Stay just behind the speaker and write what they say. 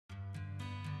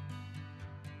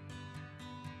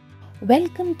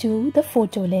Welcome to the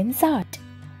Photo Lens Art.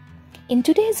 In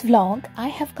today's vlog, I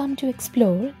have come to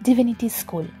explore Divinity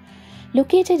School,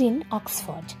 located in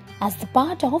Oxford, as the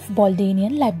part of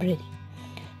Bodleian Library.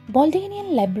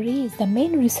 Bodleian Library is the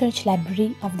main research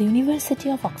library of the University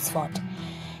of Oxford.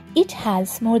 It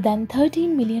has more than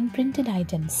 13 million printed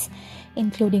items,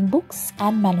 including books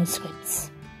and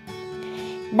manuscripts.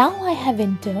 Now I have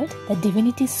entered the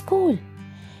Divinity School.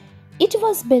 It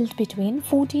was built between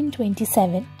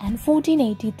 1427 and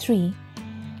 1483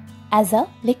 as a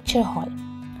lecture hall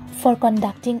for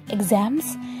conducting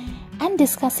exams and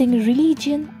discussing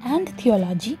religion and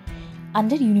theology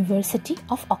under University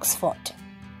of Oxford.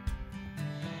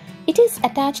 It is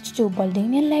attached to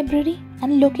Bodleian Library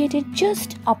and located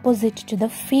just opposite to the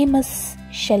famous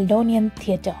Sheldonian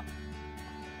Theatre.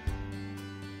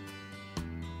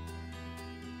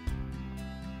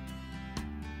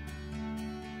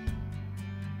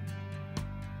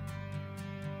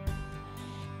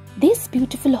 This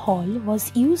beautiful hall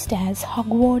was used as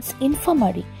Hogwarts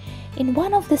Infirmary in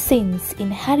one of the scenes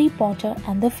in Harry Potter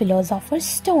and the Philosopher's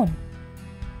Stone.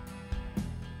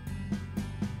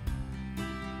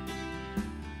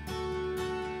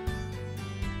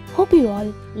 Hope you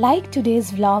all like today's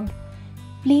vlog.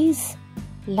 Please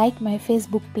like my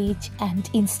Facebook page and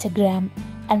Instagram,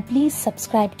 and please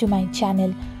subscribe to my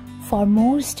channel for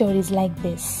more stories like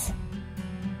this.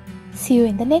 See you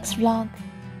in the next vlog.